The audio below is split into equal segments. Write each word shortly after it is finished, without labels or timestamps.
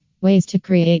Ways to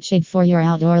create shade for your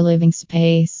outdoor living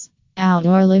space.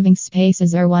 Outdoor living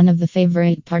spaces are one of the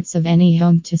favorite parts of any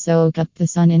home to soak up the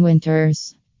sun in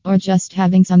winters, or just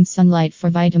having some sunlight for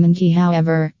vitamin D.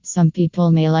 However, some people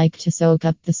may like to soak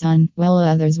up the sun, while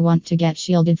others want to get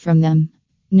shielded from them.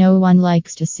 No one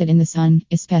likes to sit in the sun,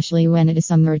 especially when it is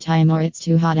summertime or it's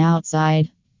too hot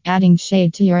outside. Adding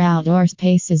shade to your outdoor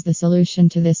space is the solution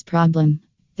to this problem.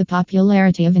 The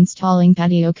popularity of installing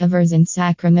patio covers in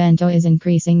Sacramento is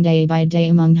increasing day by day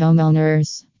among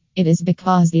homeowners. It is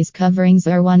because these coverings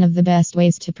are one of the best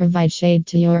ways to provide shade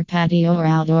to your patio or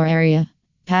outdoor area.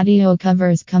 Patio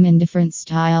covers come in different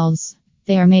styles.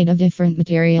 They are made of different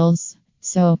materials,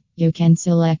 so you can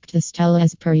select the style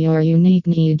as per your unique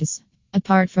needs.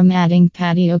 Apart from adding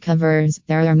patio covers,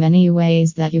 there are many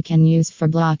ways that you can use for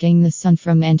blocking the sun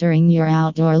from entering your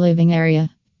outdoor living area.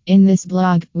 In this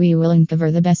blog, we will uncover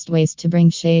the best ways to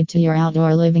bring shade to your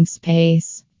outdoor living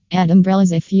space. Add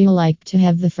umbrellas if you like to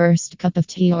have the first cup of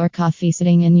tea or coffee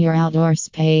sitting in your outdoor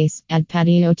space. Add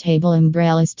patio table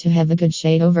umbrellas to have a good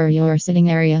shade over your sitting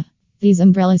area. These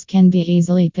umbrellas can be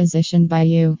easily positioned by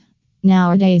you.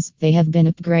 Nowadays, they have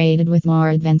been upgraded with more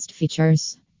advanced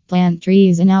features. Plant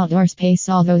trees in outdoor space.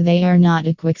 Although they are not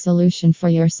a quick solution for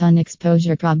your sun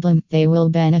exposure problem, they will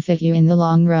benefit you in the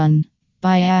long run.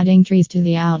 By adding trees to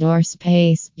the outdoor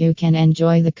space, you can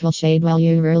enjoy the cool shade while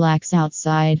you relax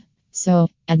outside. So,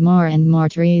 add more and more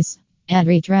trees. Add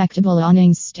retractable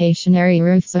awnings. Stationary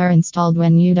roofs are installed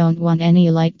when you don't want any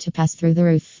light to pass through the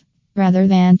roof. Rather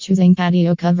than choosing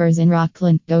patio covers in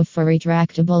Rockland, go for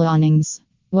retractable awnings.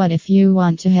 What if you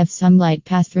want to have some light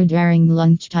pass through during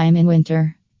lunchtime in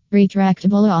winter?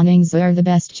 Retractable awnings are the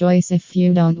best choice if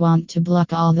you don't want to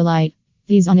block all the light.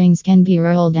 These awnings can be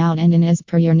rolled out and in as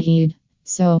per your need.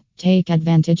 So, take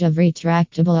advantage of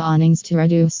retractable awnings to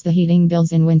reduce the heating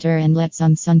bills in winter and let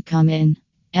some sun come in.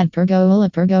 Add pergola.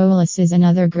 Pergolas is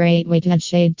another great way to add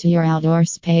shade to your outdoor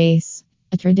space.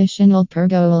 A traditional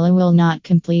pergola will not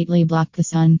completely block the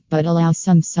sun, but allow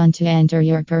some sun to enter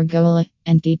your pergola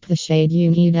and keep the shade you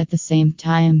need at the same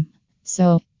time.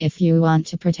 So, if you want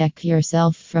to protect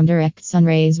yourself from direct sun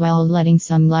rays while letting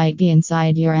some light be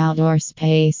inside your outdoor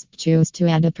space, choose to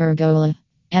add a pergola.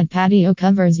 Add patio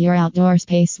covers. Your outdoor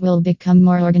space will become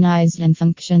more organized and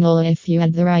functional if you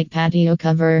add the right patio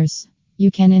covers.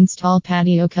 You can install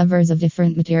patio covers of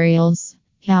different materials.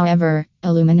 However,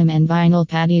 aluminum and vinyl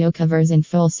patio covers in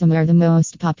Folsom are the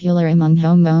most popular among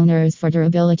homeowners for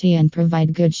durability and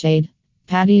provide good shade.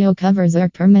 Patio covers are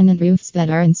permanent roofs that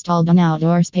are installed on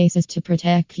outdoor spaces to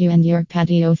protect you and your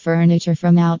patio furniture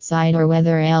from outside or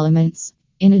weather elements.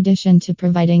 In addition to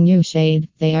providing you shade,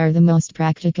 they are the most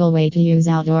practical way to use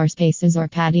outdoor spaces or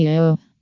patio.